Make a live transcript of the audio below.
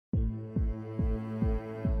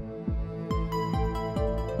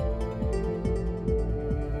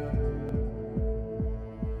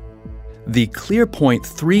The CLEARPOINT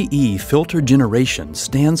 3E filter generation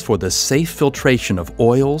stands for the safe filtration of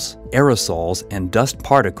oils, aerosols, and dust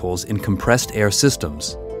particles in compressed air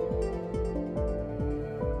systems.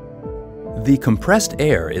 The compressed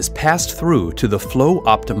air is passed through to the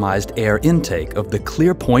flow-optimized air intake of the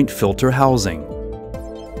CLEARPOINT filter housing.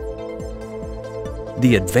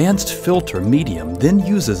 The advanced filter medium then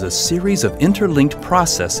uses a series of interlinked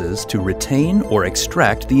processes to retain or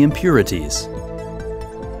extract the impurities.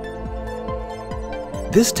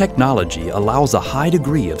 This technology allows a high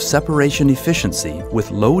degree of separation efficiency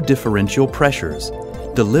with low differential pressures,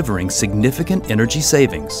 delivering significant energy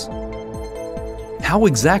savings. How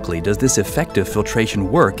exactly does this effective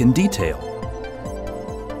filtration work in detail?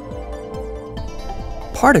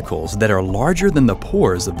 Particles that are larger than the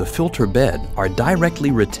pores of the filter bed are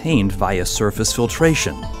directly retained via surface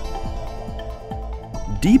filtration.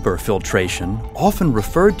 Deeper filtration, often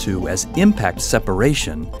referred to as impact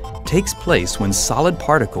separation, takes place when solid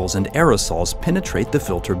particles and aerosols penetrate the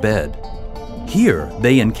filter bed. Here,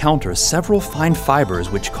 they encounter several fine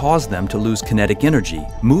fibers which cause them to lose kinetic energy,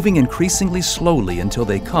 moving increasingly slowly until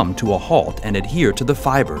they come to a halt and adhere to the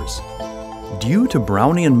fibers. Due to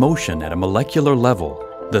Brownian motion at a molecular level,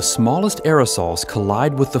 the smallest aerosols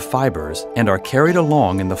collide with the fibers and are carried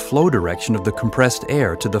along in the flow direction of the compressed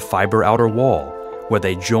air to the fiber outer wall, where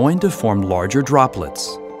they join to form larger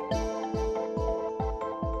droplets.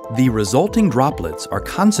 The resulting droplets are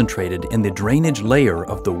concentrated in the drainage layer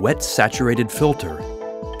of the wet saturated filter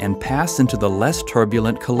and pass into the less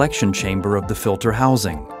turbulent collection chamber of the filter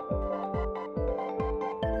housing.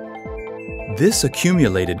 This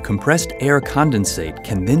accumulated compressed air condensate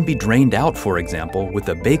can then be drained out, for example, with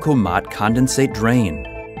a Bacomat condensate drain.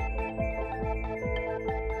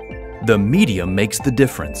 The medium makes the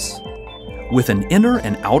difference. With an inner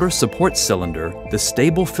and outer support cylinder, the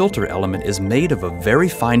stable filter element is made of a very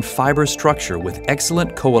fine fiber structure with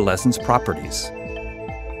excellent coalescence properties.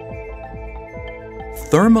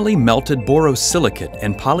 Thermally melted borosilicate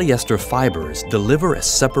and polyester fibers deliver a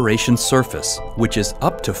separation surface, which is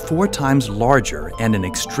up to 4 times larger and an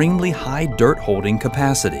extremely high dirt holding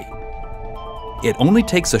capacity. It only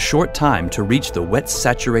takes a short time to reach the wet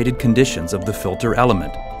saturated conditions of the filter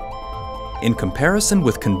element. In comparison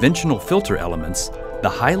with conventional filter elements, the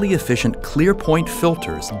highly efficient CLEARPOINT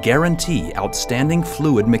filters guarantee outstanding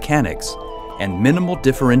fluid mechanics and minimal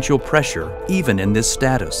differential pressure even in this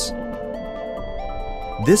status.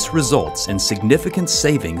 This results in significant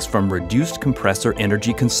savings from reduced compressor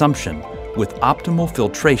energy consumption with optimal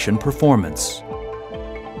filtration performance.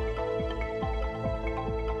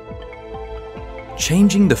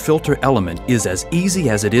 Changing the filter element is as easy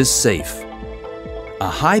as it is safe. A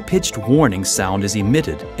high-pitched warning sound is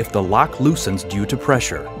emitted if the lock loosens due to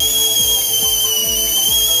pressure.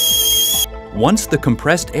 Once the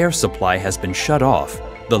compressed air supply has been shut off,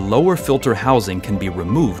 the lower filter housing can be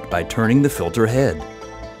removed by turning the filter head.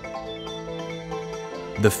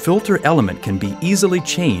 The filter element can be easily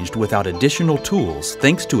changed without additional tools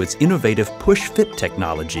thanks to its innovative push-fit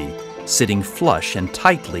technology, sitting flush and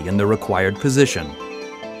tightly in the required position.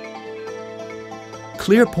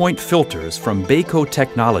 CLEARPOINT filters from Baco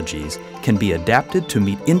Technologies can be adapted to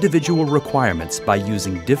meet individual requirements by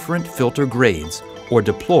using different filter grades or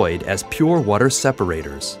deployed as pure water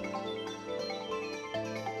separators.